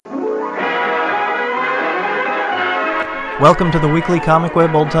Welcome to the weekly Comic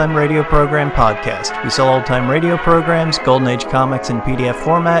Web Old Time Radio Program podcast. We sell old time radio programs, Golden Age comics in PDF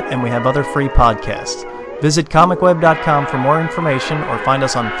format, and we have other free podcasts. Visit comicweb.com for more information or find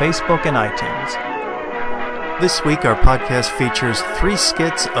us on Facebook and iTunes. This week our podcast features 3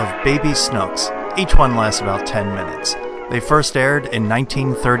 skits of Baby Snooks. Each one lasts about 10 minutes. They first aired in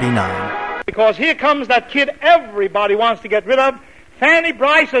 1939. Because here comes that kid everybody wants to get rid of, Fanny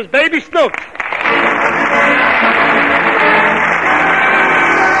Brice as Baby Snooks.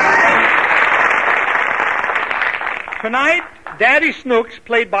 Tonight, Daddy Snooks,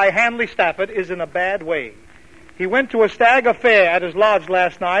 played by Hanley Stafford, is in a bad way. He went to a stag affair at his lodge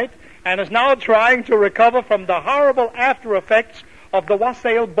last night and is now trying to recover from the horrible after effects of the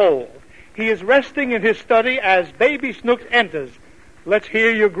wassail bowl. He is resting in his study as Baby Snooks enters. Let's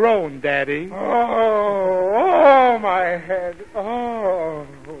hear you groan, Daddy. Oh, my head. Oh.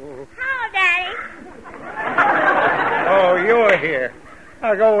 Hello, Daddy. Oh, you're here.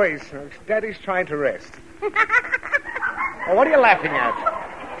 Now, go away, Snooks. Daddy's trying to rest. Oh, what are you laughing at?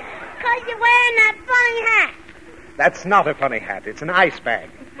 'Cause you're wearing that funny hat. That's not a funny hat. It's an ice bag.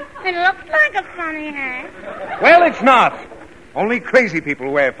 It looks like a funny hat. Well, it's not. Only crazy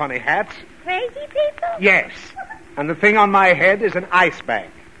people wear funny hats. Crazy people? Yes. And the thing on my head is an ice bag.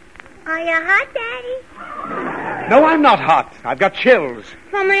 Are you hot, Daddy? No, I'm not hot. I've got chills.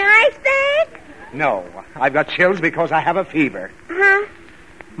 From the ice bag? No, I've got chills because I have a fever. Huh?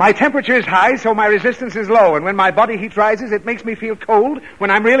 My temperature is high, so my resistance is low, and when my body heat rises, it makes me feel cold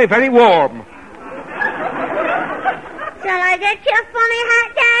when I'm really very warm. Shall I get you a funny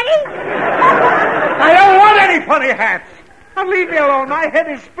hat, Daddy? I don't want any funny hats. Now leave me alone. My head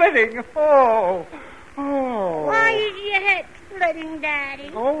is splitting. Oh. Why is your head splitting,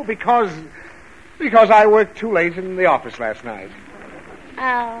 Daddy? Oh, because I worked too late in the office last night.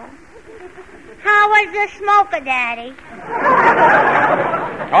 Oh. How was the smoker, Daddy?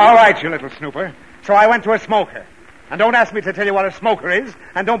 All right, you little snooper. So I went to a smoker. And don't ask me to tell you what a smoker is,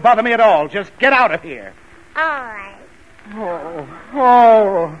 and don't bother me at all. Just get out of here. All right.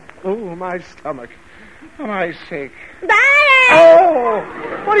 Oh, my stomach. Am I sick? Daddy! Oh,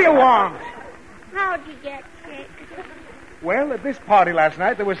 what do you want? How'd you get sick? Well, at this party last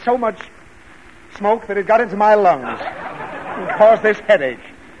night, there was so much smoke that it got into my lungs and caused this headache.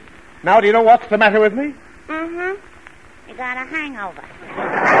 Now, do you know what's the matter with me? Mm-hmm. You got a hangover.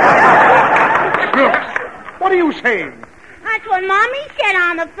 Snooks, what are you saying? That's what Mommy said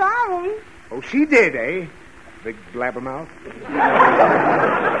on the phone. Oh, she did, eh? Big blabbermouth.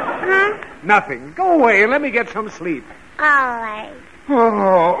 Huh? Nothing. Go away and let me get some sleep. All right.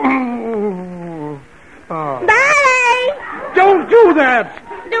 Oh. Daddy! Don't do that!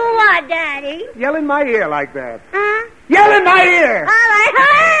 Do what, Daddy? Yell in my ear like that. Huh? Yell in my ear! All right,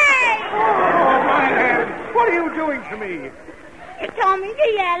 hurry! Oh, my head. What are you doing to me? You told me to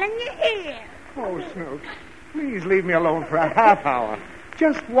yell in your ear. Oh, Snooks, please leave me alone for a half hour.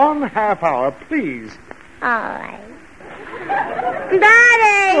 Just 1 half hour, please. All right.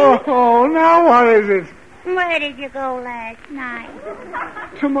 Daddy! Oh, now what is it? Where did you go last night?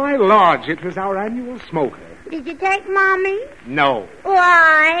 To my lodge. It was our annual smoker. Did you take Mommy? No.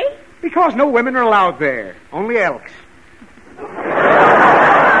 Why? Because no women are allowed there. Only elks. And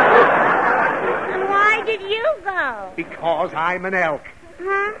why did you go? Because I'm an elk.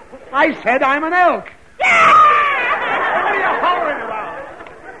 Huh? I said I'm an elk. What are you hollering about?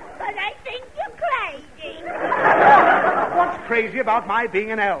 Because I think you're crazy. What's crazy about my being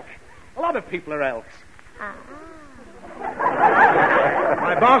an elk? A lot of people are elks.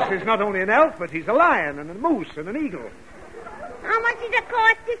 My boss is not only an elk, but he's a lion and a moose and an eagle. How much does it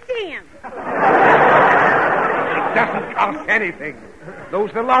cost to see him? It doesn't cost anything.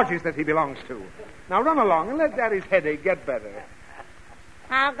 Those are the lodges that he belongs to. Now run along and let Daddy's headache get better.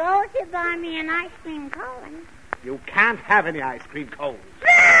 I'll go if you buy me an ice cream cone. You can't have any ice cream cones.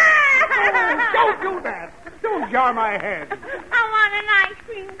 Don't do that. Don't jar my head. I want an ice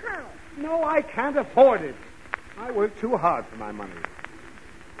cream cone. No, I can't afford it. I work too hard for my money.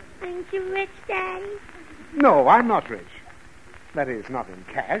 Ain't you rich, Daddy? No, I'm not rich. That is, not in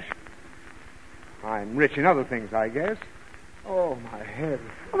cash. I'm rich in other things, I guess. Oh, my head.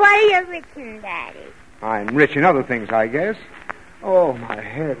 What are you rich in, Daddy? I'm rich in other things, I guess. Oh, my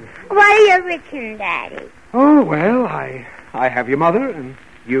head. What are you rich in, Daddy? Oh, well, I have your mother and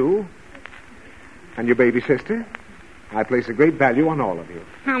you and your baby sister. I place a great value on all of you.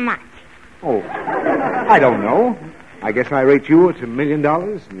 How much? Oh, I don't know. I guess I rate you at $1 million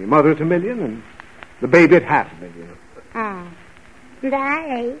and your mother at $1 million and the baby at $500,000. Oh.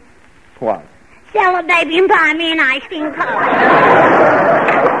 Daddy. What? Sell a baby and buy me an ice cream cone.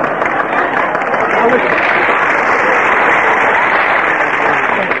 Now listen.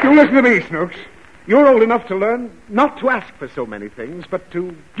 listen to me, Snooks. You're old enough to learn not to ask for so many things, but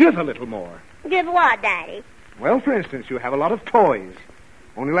to give a little more. Give what, Daddy? Well, for instance, you have a lot of toys.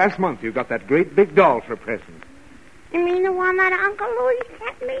 Only last month you got that great big doll for a present. You mean the one that Uncle Louis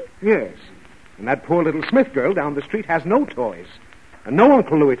sent me? Yes. And that poor little Smith girl down the street has no toys. And no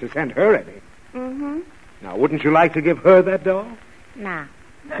Uncle Louis to send her any. Mm-hmm. Now, wouldn't you like to give her that doll? No.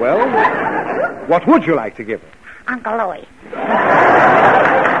 Well, what would you like to give her? Uncle Louis.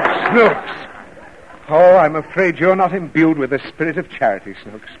 Snooks. Oh, I'm afraid you're not imbued with the spirit of charity,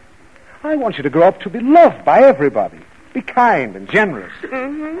 Snooks. I want you to grow up to be loved by everybody. Be kind and generous.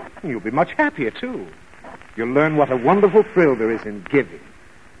 Mm-hmm. You'll be much happier, too. You'll learn what a wonderful thrill there is in giving.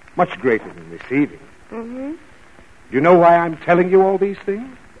 Much greater than receiving. Mm-hmm. You know why I'm telling you all these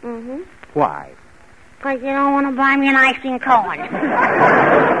things? Mm-hmm. Why? Because you don't want to buy me an ice cream cone.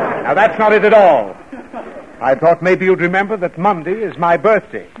 Now, that's not it at all. I thought maybe you'd remember that Monday is my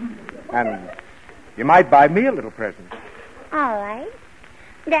birthday. And you might buy me a little present. All right.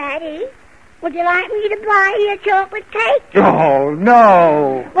 Daddy, would you like me to buy you a chocolate cake? Oh,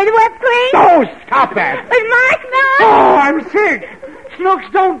 no. With whipped cream? Oh, stop that. With marshmallows? Oh, I'm sick. Snooks,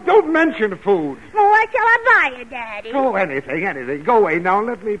 don't mention food. Well, what shall I buy you, Daddy? Oh, anything. Go away now and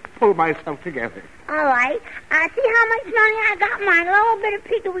let me pull myself together. All right. I see how much money I got in my little bit of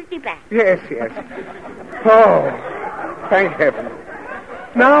Peter Bank. Yes. Oh, thank heaven.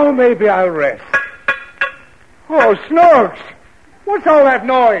 Now maybe I'll rest. Oh, Snooks, what's all that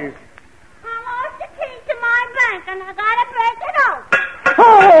noise? I lost the key to my bank, and I gotta break it open.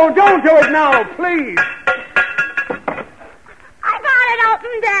 Oh, don't do it now, please. I got it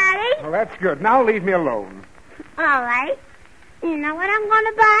open, Daddy. Oh, that's good. Now leave me alone. All right. You know what I'm going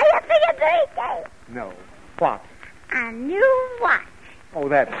to buy you for your birthday? No. What? A new watch. Oh,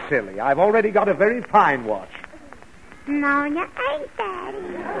 that's silly. I've already got a very fine watch. No, you ain't, Daddy.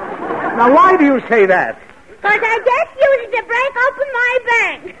 Now, why do you say that? Because I just used it to break open my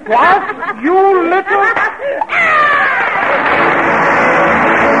bank. What? You little...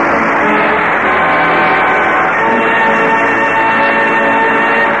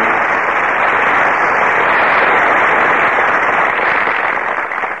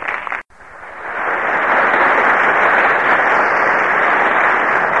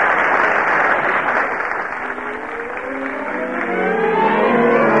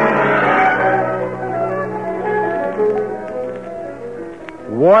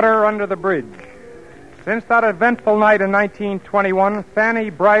 Water under the bridge. Since that eventful night in 1921, Fanny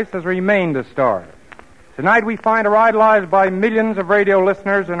Bryce has remained a star. Tonight we find her idolized by millions of radio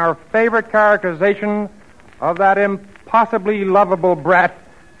listeners in her favorite characterization of that impossibly lovable brat,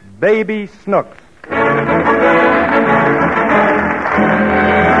 Baby Snooks.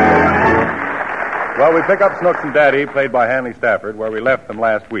 Well, we pick up Snooks and Daddy, played by Hanley Stafford, where we left them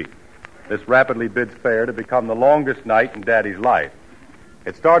last week. This rapidly bids fair to become the longest night in Daddy's life.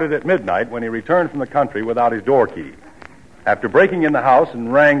 It started at midnight when he returned from the country without his door key. After breaking in the house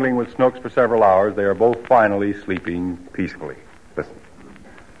and wrangling with Snooks for several hours, they are both finally sleeping peacefully. Listen.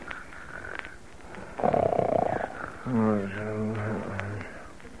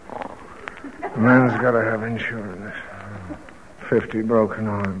 Man's got to have insurance. 50 broken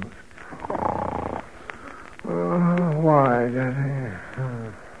arms. Why, Daddy?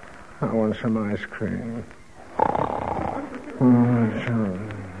 I want some ice cream.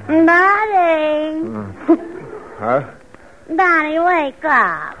 Daddy. Huh? Daddy, wake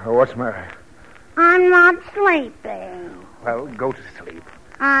up. What's the matter? I'm not sleeping. Well, go to sleep.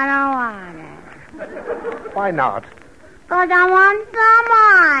 I don't want it. Why not? Because I want some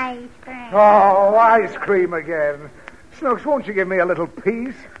ice cream. Oh, ice cream again. Snooks, won't you give me a little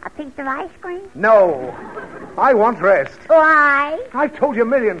piece? A piece of ice cream? No. I want rest. Why? I've told you a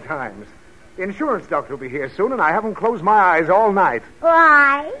million times. The insurance doctor will be here soon, and I haven't closed my eyes all night.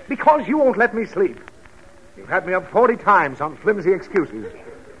 Why? Because you won't let me sleep. You've had me up 40 times on flimsy excuses.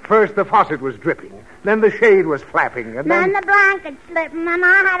 First, the faucet was dripping. Then the shade was flapping. And Then the blanket slipped, and then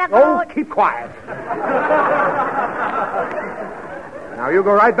I had to go... Oh, keep quiet. Now, you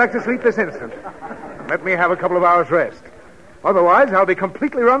go right back to sleep this instant. Let me have a couple of hours' rest. Otherwise, I'll be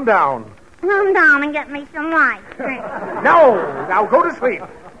completely run down. Come down and get me some ice cream. No! Now go to sleep.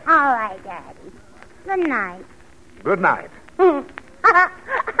 All right, Daddy. Good night. Good night. What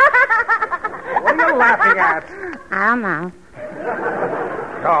are you laughing at? I don't know.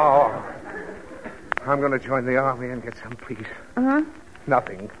 Oh. I'm going to join the army and get some peace. Uh-huh.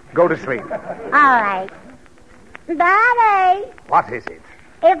 Nothing. Go to sleep. All right. Daddy, What is it?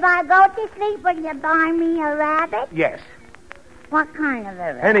 if I go to sleep, will you buy me a rabbit? Yes. What kind of a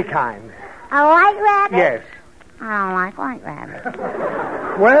rabbit? Any kind. A white rabbit? Yes. I don't like white rabbits.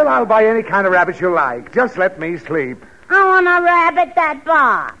 Well, I'll buy any kind of rabbit you like. Just let me sleep. I want a rabbit that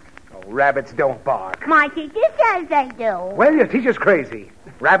barks. Oh, rabbits don't bark. My teacher says they do. Well, your teacher's crazy.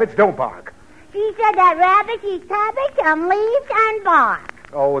 Rabbits don't bark. She said that rabbits eat cabbage and leaves and bark.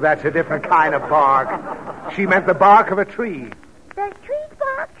 Oh, that's a different kind of bark. She meant the bark of a tree. Does trees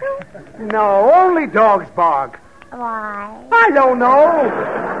bark too? No, only dogs bark. Why? I don't know.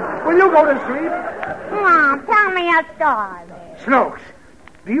 Will you go to sleep? Mom, tell me a story. Snooks,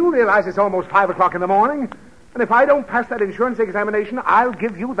 do you realize it's almost 5 o'clock in the morning? And if I don't pass that insurance examination, I'll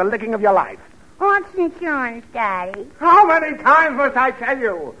give you the licking of your life. What's insurance, Daddy? How many times must I tell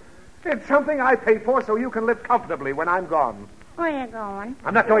you? It's something I pay for so you can live comfortably when I'm gone. Where are you going?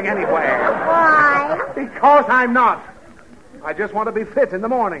 I'm not going anywhere. Why? Because I'm not. I just want to be fit in the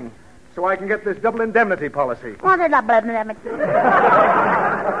morning so I can get this double indemnity policy. What a double indemnity? Well,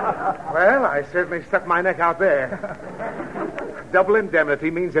 I certainly stuck my neck out there. Double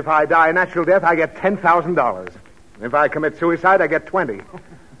indemnity means if I die a natural death, I get $10,000. If I commit suicide, I get $20,000.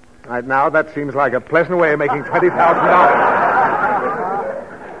 Right now, that seems like a pleasant way of making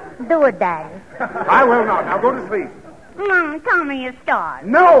 $20,000. Do it, Daddy. I will not. Now go to sleep. Mom, tell me a story.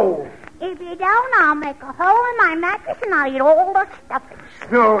 No! If you don't, I'll make a hole in my mattress and I'll eat all the stuffing.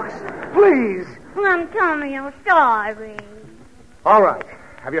 Snooks, please. Mom, tell me a story. All right.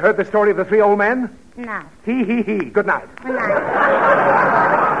 Have you heard the story of the 3 old men? No. He. Good night. Good night.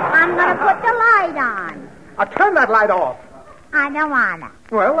 I'm going to put the light on. Turn that light off. I don't want to.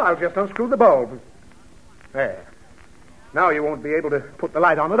 Well, I'll just unscrew the bulb. There. Now you won't be able to put the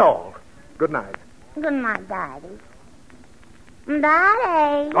light on at all. Good night. Good night, Daddy.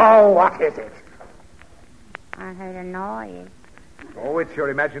 Daddy. Oh, what is it? I heard a noise. Oh, it's your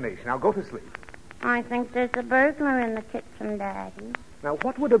imagination. Now go to sleep. I think there's a burglar in the kitchen, Daddy. Now,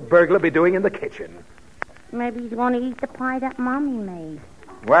 what would a burglar be doing in the kitchen? Maybe he's going to eat the pie that Mommy made.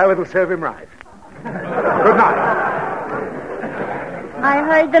 Well, it'll serve him right. Good night. I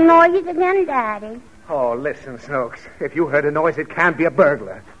heard the noise again, Daddy. Oh, listen, Snooks. If you heard a noise, it can't be a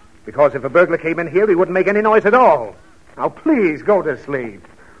burglar. Because if a burglar came in here, he wouldn't make any noise at all. Now, please, go to sleep.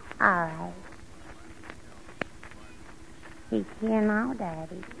 All right. He's here now,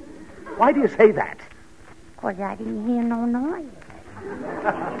 Daddy. Why do you say that? 'Cause I didn't hear no noise.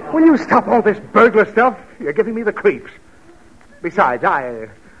 Will you stop all this burglar stuff? You're giving me the creeps. Besides,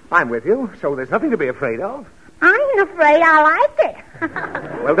 I'm with you, so there's nothing to be afraid of. I ain't afraid. I like it.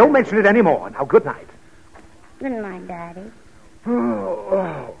 Well, don't mention it anymore. Now, good night. Good night, Daddy.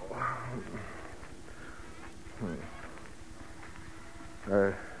 Oh.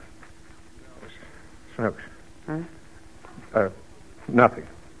 Snooks. Huh? Nothing.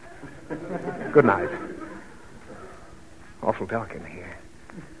 Good night. Awful dark in here.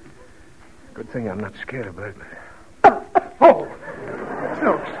 Good thing I'm not scared of burglars. Oh!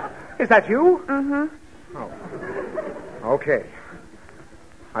 Snooks, is that you? Uh-huh. Oh. Okay.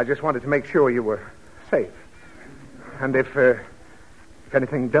 I just wanted to make sure you were safe. And if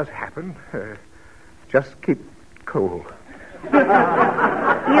anything does happen, just keep cool.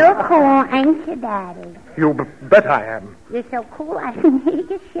 You're cool, ain't you, Daddy? You bet I am. You're so cool, I can hear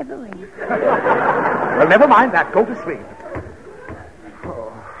you shivering. Well, never mind that. Go to sleep.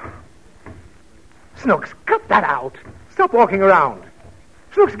 Oh. Snooks, cut that out. Stop walking around.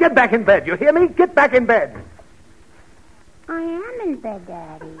 Snooks, get back in bed. You hear me? Get back in bed. I am in bed,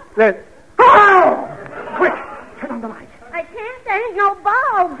 Daddy. Oh! Quick, turn on the light. I can't. There ain't no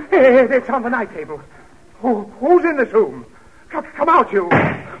bulb. It's on the night table. Who's in this room? Come out, you.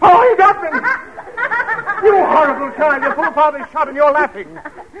 Oh, he got me. You horrible child. Your poor father's shot and you're laughing.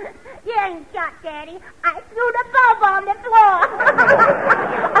 You ain't shot, Daddy. I threw the bulb on the floor.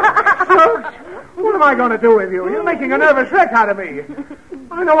 Snooks, what am I going to do with you? You're making a nervous wreck out of me.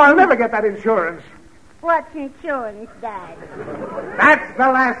 I know I'll never get that insurance. What's insurance, Daddy? That's the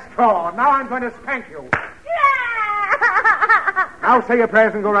last straw. Now I'm going to spank you. Now say your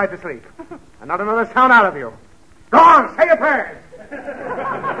prayers and go right to sleep. And not another sound out of you. Go on, say your prayers.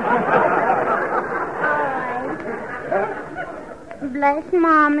 Bless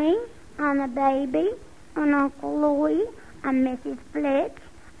Mommy and the baby and Uncle Louie and Mrs. Blitz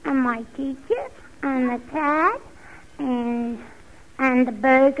and my teacher and the cat and the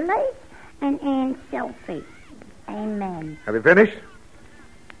burglars and Aunt Sophie. Amen. Have you finished?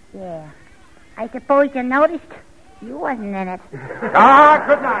 Yeah. I suppose you noticed you wasn't in it.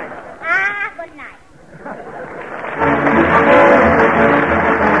 Good night. Good night.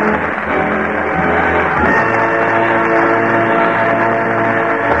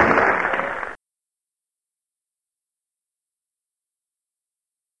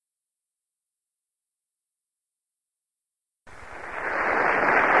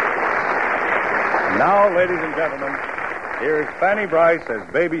 Now, ladies and gentlemen, here's Fanny Bryce as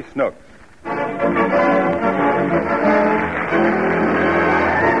Baby Snooks.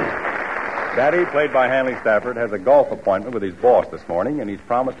 Daddy, played by Hanley Stafford, has a golf appointment with his boss this morning, and he's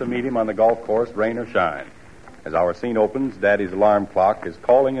promised to meet him on the golf course, rain or shine. As our scene opens, Daddy's alarm clock is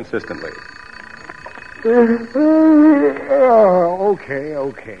calling insistently. Okay.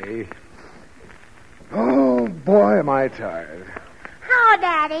 Oh, boy, am I tired. Hello,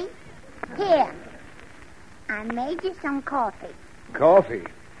 Daddy. Here. I made you some coffee. Coffee?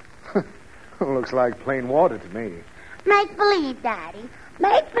 Looks like plain water to me. Make believe, Daddy.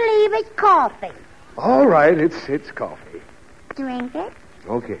 Make believe it's coffee. All right, it's coffee. Drink it.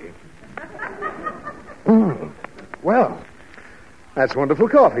 Okay. Well, that's wonderful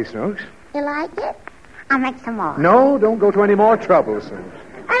coffee, Snooks. You like it? I'll make some more. No, don't go to any more trouble, Snooks.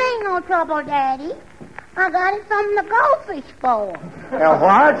 That ain't no trouble, Daddy. I got it from the goldfish bowl.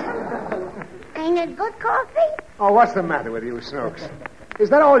 What? Ain't it good coffee? Oh, what's the matter with you, Snooks? Is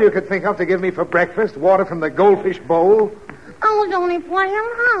that all you could think of to give me for breakfast? Water from the goldfish bowl? I was only playing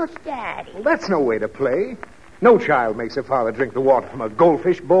house, Daddy. Well, that's no way to play. No child makes a father drink the water from a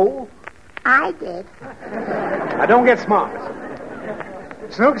goldfish bowl. I did. Now, don't get smart.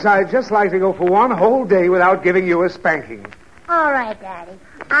 Snooks, I'd just like to go for one whole day without giving you a spanking. All right, Daddy.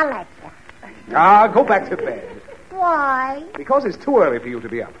 I'll let you. Go back to bed. Why? Because it's too early for you to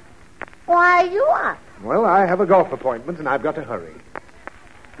be up. Why are you up? Well, I have a golf appointment, and I've got to hurry.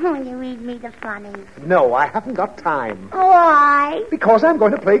 Will you read me the funnies? No, I haven't got time. Why? Because I'm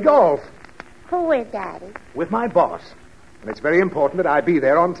going to play golf. Who is Daddy? With my boss. And it's very important that I be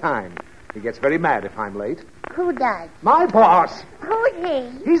there on time. He gets very mad if I'm late. Who does? My boss. Who's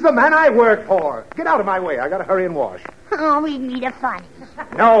he? He's the man I work for. Get out of my way. I got to hurry and wash. Oh, read me the funnies.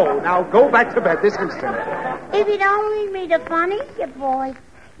 No, now go back to bed this instant. If you don't read me the funnies, your boss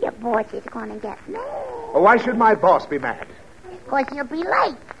is going to get mad. Well, why should my boss be mad? Because you'll be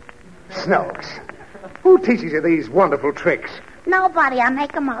late. Snooks. Who teaches you these wonderful tricks? Nobody. I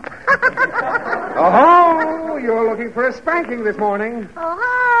make them up. Oh, you're looking for a spanking this morning.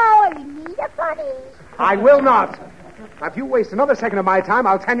 Oh, read me the funnies. I will not. Now, if you waste another second of my time,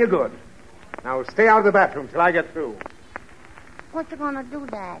 I'll tan you good. Now, stay out of the bathroom till I get through. What you going to do,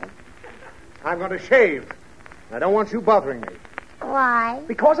 Daddy? I'm going to shave. I don't want you bothering me. Why?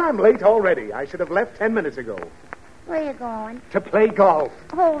 Because I'm late already. I should have left 10 minutes ago. Where you going? To play golf.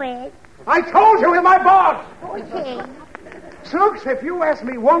 Who is? I told you, with my boss! Who's he? Snooks, if you ask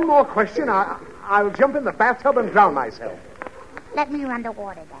me one more question, I'll jump in the bathtub and drown myself. Let me run the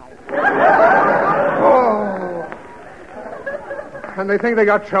water, Daddy. Oh. And they think they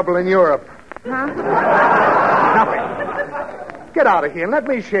got trouble in Europe. Huh? Nothing. Get out of here and let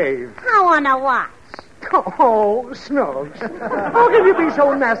me shave. I want to watch. Oh, Snooks. How can you be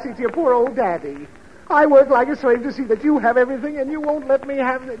so nasty to your poor old daddy? I work like a slave to see that you have everything, and you won't let me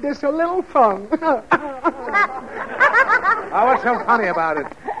have this a little fun. Oh, what's so funny about it?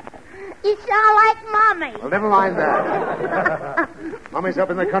 You sound like Mommy. Well, never mind that. Mommy's up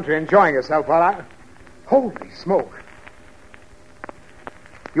in the country enjoying herself while I... Holy smoke.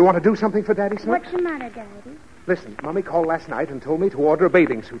 You want to do something for Daddy, Snooks? What's the matter, Daddy? Listen, Mommy called last night and told me to order a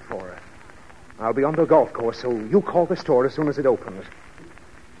bathing suit for her. I'll be on the golf course, so you call the store as soon as it opens.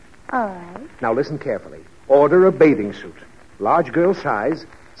 All right. Now listen carefully. Order a bathing suit. Large girl size,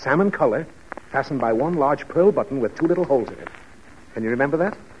 salmon color, fastened by one large pearl button with 2 little holes in it. Can you remember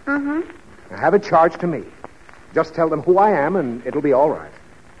that? Uh-huh. Now have it charged to me. Just tell them who I am and it'll be all right.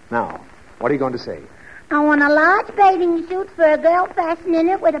 Now, what are you going to say? I want a large bathing suit for a girl fastened in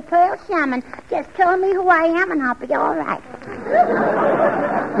it with a pearl salmon. Just tell me who I am and I'll be all right.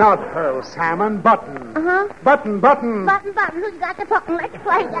 Not pearl salmon, button. Uh-huh. Button. Button. Who's got the button? Let's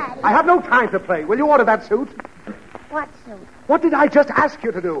play, Daddy. I have no time to play. Will you order that suit? What suit? What did I just ask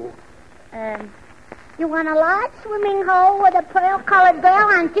you to do? You want a large swimming hole with a pearl-colored girl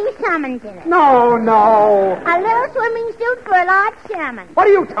and 2 salmons in it. No. A little swimming suit for a large salmon. What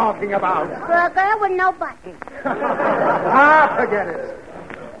are you talking about? For a girl with no buttons. Forget it.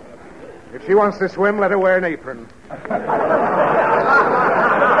 If she wants to swim, let her wear an apron. Well,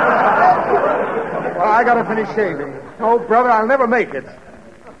 I gotta finish shaving. Oh, brother, I'll never make it.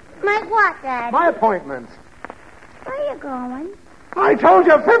 Make what, Daddy? My appointment. Where are you going? I told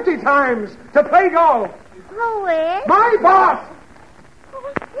you 50 times to play golf. Who is? My boss.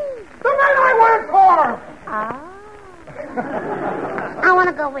 Who's he? The man I work for. Oh. I want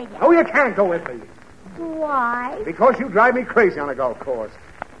to go with you. Oh, you can't go with me. Why? Because you drive me crazy on a golf course.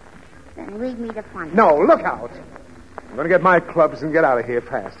 Then read me the fun. No, look out. I'm going to get my clubs and get out of here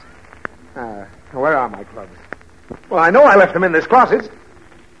fast. Where are my clubs? Well, I know I left them in this closet.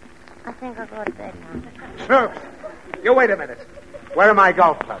 I think I'll go to bed now. Snooks, you wait a minute. Where are my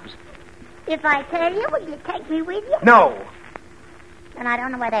golf clubs? If I tell you, will you take me with you? No. Then I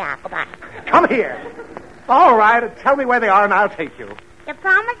don't know where they are. Goodbye. Come here. All right, tell me where they are and I'll take you. You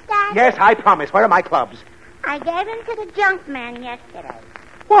promise, Dad? Yes, I promise. Where are my clubs? I gave them to the junk man yesterday.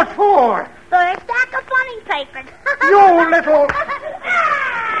 What for? For a stack of funny papers. You little...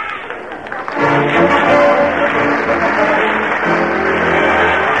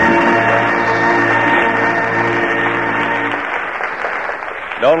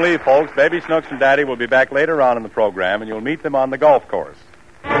 Don't leave, folks. Baby Snooks and Daddy will be back later on in the program, and you'll meet them on the golf course.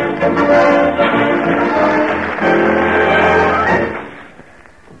 It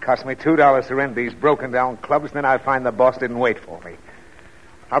cost me $2 to rent these broken-down clubs, and then I find the boss didn't wait for me.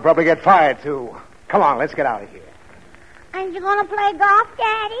 I'll probably get fired, too. Come on, let's get out of here. And you going to play golf,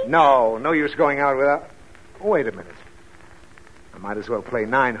 Daddy? No use going out without... Oh, wait a minute. I might as well play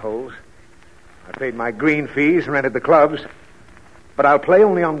 9 holes. I paid my green fees and rented the clubs. But I'll play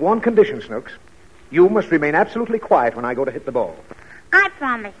only on one condition, Snooks. You must remain absolutely quiet when I go to hit the ball. I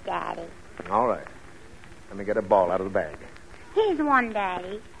promise, Daddy. All right. Let me get a ball out of the bag. Here's one,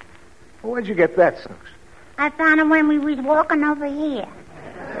 Daddy. Where'd you get that, Snooks? I found it when we was walking over here.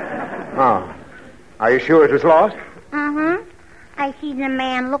 Oh. Are you sure it was lost? Uh-huh. I seen the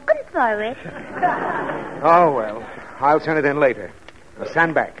man looking for it. Oh, well. I'll send it in later. Now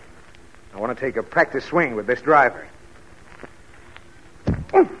stand back. I want to take a practice swing with this driver.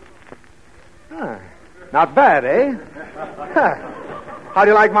 Not bad, eh? How do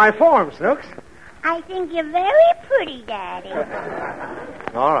you like my form, Snooks? I think you're very pretty, Daddy.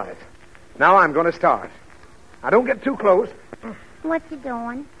 All right. Now I'm going to start. Now, don't get too close. What you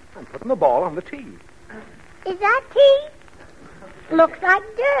doing? I'm putting the ball on the tee. Is that tea? Looks like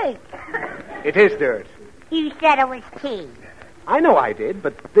dirt. It is dirt. You said it was tea. I know I did,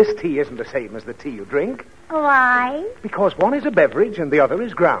 but this tea isn't the same as the tea you drink. Why? Because one is a beverage and the other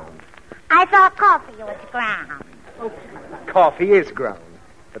is ground. I thought coffee was ground. Coffee is ground,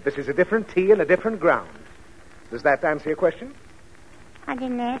 but this is a different tea and a different ground. Does that answer your question? I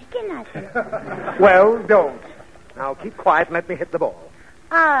didn't ask you nothing. Well, don't. Now keep quiet and let me hit the ball.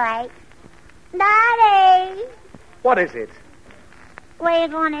 All right. Daddy! What is it? Where you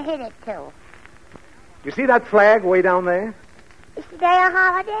going to hit it to? You see that flag way down there? Is today a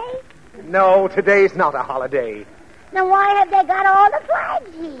holiday? No, today's not a holiday. Then why have they got all the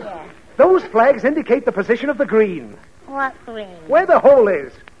flags here? Those flags indicate the position of the green. What green? Where the hole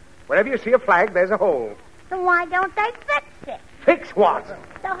is. Wherever you see a flag, there's a hole. Then why don't they fix it? Fix what?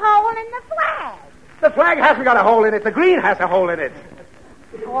 The hole in the flag. The flag hasn't got a hole in it. The green has a hole in it.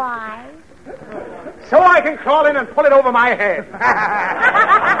 Why? So I can crawl in and pull it over my head. Now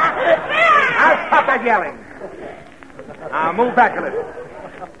stop that yelling. Now move back a little.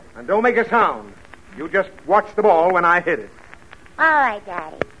 And don't make a sound. You just watch the ball when I hit it. All right,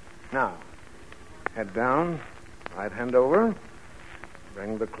 Daddy. Now, head down, right hand over.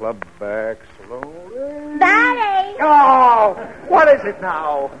 Bring the club back slowly. Daddy! Oh, what is it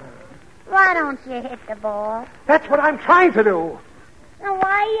now? Why don't you hit the ball? That's what I'm trying to do. Now,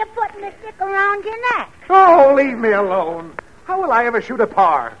 why are you putting the stick around your neck? Oh, leave me alone. How will I ever shoot a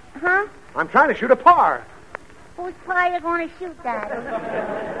par? Huh? I'm trying to shoot a par. Whose par are you going to shoot,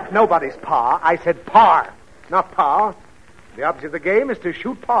 Daddy? Nobody's par. I said par, not par. The object of the game is to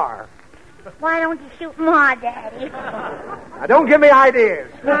shoot par. Why don't you shoot more, Daddy? Now, don't give me ideas.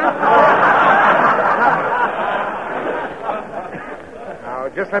 Now,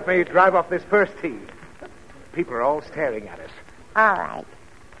 just let me drive off this first tee. People are all staring at us. All right.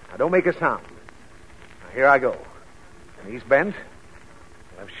 Now, don't make a sound. Now, here I go. Knees bent.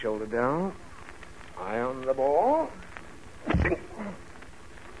 Left shoulder down. Eye on the ball.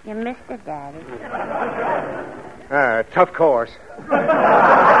 You missed it, Daddy. Tough course.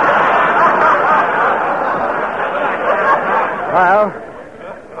 Well,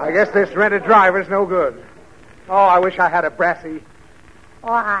 I guess this rented driver's no good. Oh, I wish I had a brassy.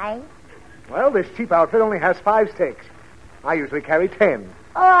 Why? Well, this cheap outfit only has 5 sticks. I usually carry 10.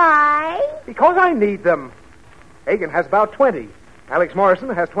 Why? Because I need them. Hagen has about 20. Alex Morrison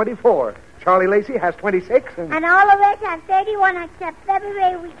has 24. Charlie Lacey has 26. And all of us have 31 except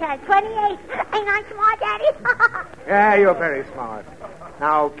February, which has 28. Ain't I smart, Daddy? Yeah, you're very smart.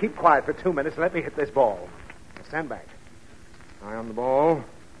 Now, keep quiet for 2 minutes and let me hit this ball. Now, stand back. Eye on the ball.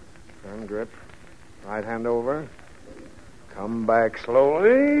 Firm grip. Right hand over. Come back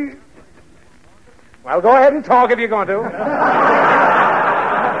slowly. Well, go ahead and talk if you're going to. I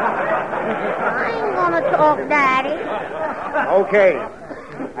ain't going to talk, Daddy. Okay.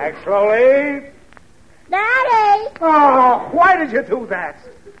 Back slowly. Daddy! Oh, why did you do that?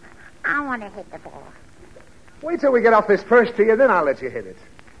 I want to hit the ball. Wait till we get off this first tee, and then I'll let you hit it.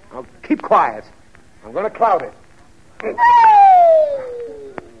 Now, keep quiet. I'm going to cloud it.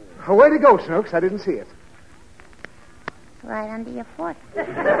 Oh, where'd it go, Snooks? I didn't see it. Right under your foot.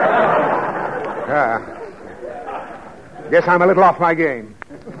 Guess I'm a little off my game.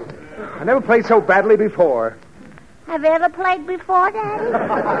 I never played so badly before. Have you ever played before, Daddy?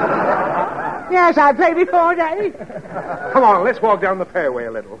 Yes, I played before, Daddy. Come on, let's walk down the fairway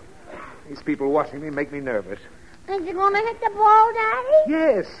a little. These people watching me make me nervous. Is you going to hit the ball, Daddy?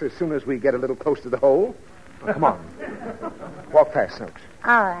 Yes, as soon as we get a little close to the hole. Now, come on. Walk fast, Snooks.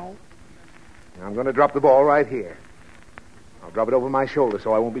 All right. Now, I'm going to drop the ball right here. I'll drop it over my shoulder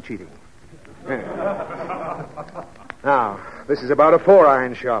so I won't be cheating. Now, this is about a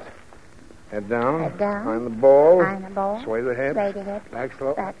 4-iron shot. Head down. Head down. Find the ball. Find the ball. Sway the head. Sway the head. Back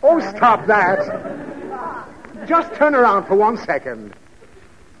slow. Back Oh, slow. stop that. Just turn around for 1 second.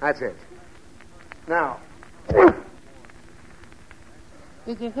 That's it. Now.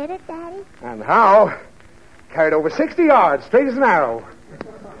 Did you hit it, Daddy? And how? Carried over 60 yards, straight as an arrow.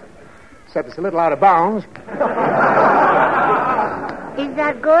 Except it's a little out of bounds. Is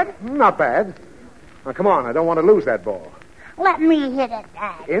that good? Not bad. Now, come on. I don't want to lose that ball. Let me hit it,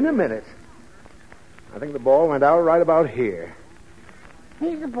 Daddy. In a minute. I think the ball went out right about here.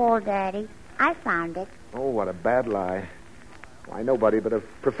 Here's the ball, Daddy. I found it. Oh, what a bad lie. Why, nobody but a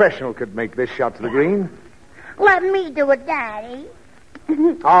professional could make this shot to the green. Let me do it, Daddy.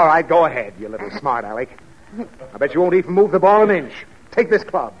 All right, go ahead, you little smart aleck. I bet you won't even move the ball an inch. Take this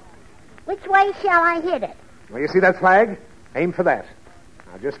club. Which way shall I hit it? Well, you see that flag? Aim for that.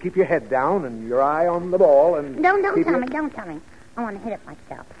 Now, just keep your head down and your eye on the ball and... Don't keep tell your- me, don't tell me. I want to hit it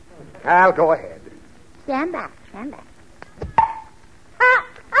myself. I'll go ahead. Stand back, stand back.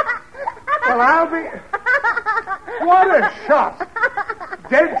 Well, I'll be... What a shot!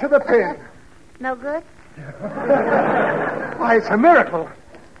 Dead to the pin. No good? Why, it's a miracle.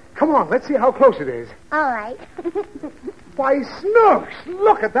 Come on, let's see how close it is. All right. Why, Snooks,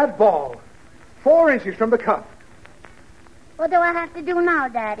 look at that ball. 4 inches from the cup. What do I have to do now,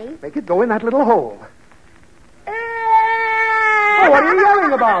 Daddy? Make it go in that little hole. Oh, what are you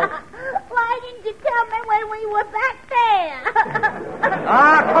yelling about? Why didn't you tell me when we were back there?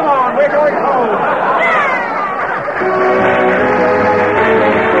 Come on, we're going home.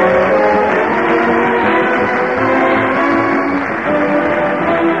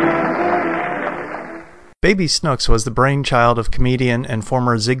 Baby Snooks was the brainchild of comedian and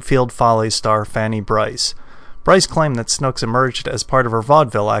former Ziegfeld Follies star Fanny Brice. Brice claimed that Snooks emerged as part of her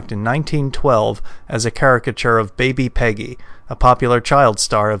vaudeville act in 1912 as a caricature of Baby Peggy, a popular child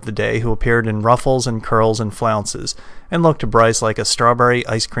star of the day who appeared in ruffles and curls and flounces, and looked to Brice like a strawberry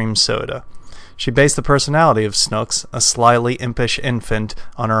ice cream soda. She based the personality of Snooks, a slyly impish infant,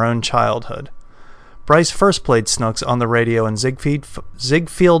 on her own childhood. Brice first played Snooks on the radio in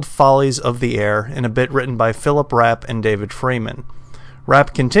Ziegfeld Follies of the Air in a bit written by Philip Rapp and David Freeman.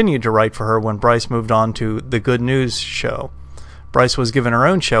 Rapp continued to write for her when Brice moved on to The Good News Show. Brice was given her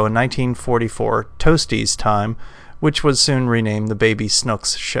own show in 1944, Toastie's Time, which was soon renamed The Baby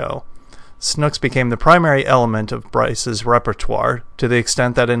Snooks Show. Snooks became the primary element of Brice's repertoire, to the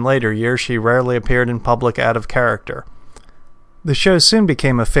extent that in later years she rarely appeared in public out of character. The show soon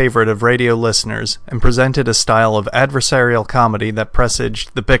became a favorite of radio listeners and presented a style of adversarial comedy that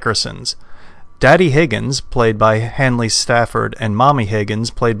presaged the Bickersons. Daddy Higgins, played by Hanley Stafford, and Mommy Higgins,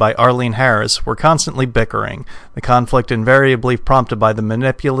 played by Arlene Harris, were constantly bickering, the conflict invariably prompted by the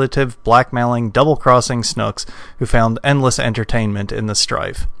manipulative, blackmailing, double-crossing Snooks, who found endless entertainment in the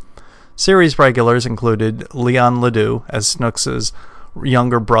strife. Series regulars included Leon Ledoux as Snooks's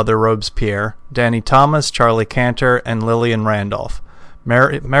younger brother Robespierre, Danny Thomas, Charlie Cantor, and Lillian Randolph.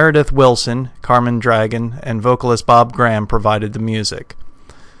 Meredith Wilson, Carmen Dragon, and vocalist Bob Graham provided the music.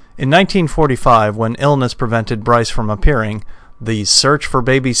 In 1945, when illness prevented Brice from appearing, the Search for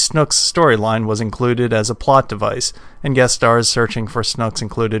Baby Snooks storyline was included as a plot device, and guest stars searching for Snooks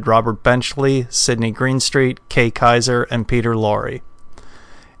included Robert Benchley, Sidney Greenstreet, Kay Kaiser, and Peter Lorre.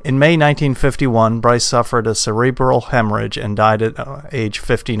 In May 1951, Brice suffered a cerebral hemorrhage and died at age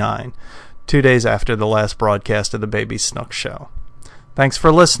 59, 2 days after the last broadcast of the Baby Snooks show. Thanks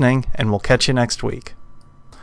for listening, and we'll catch you next week.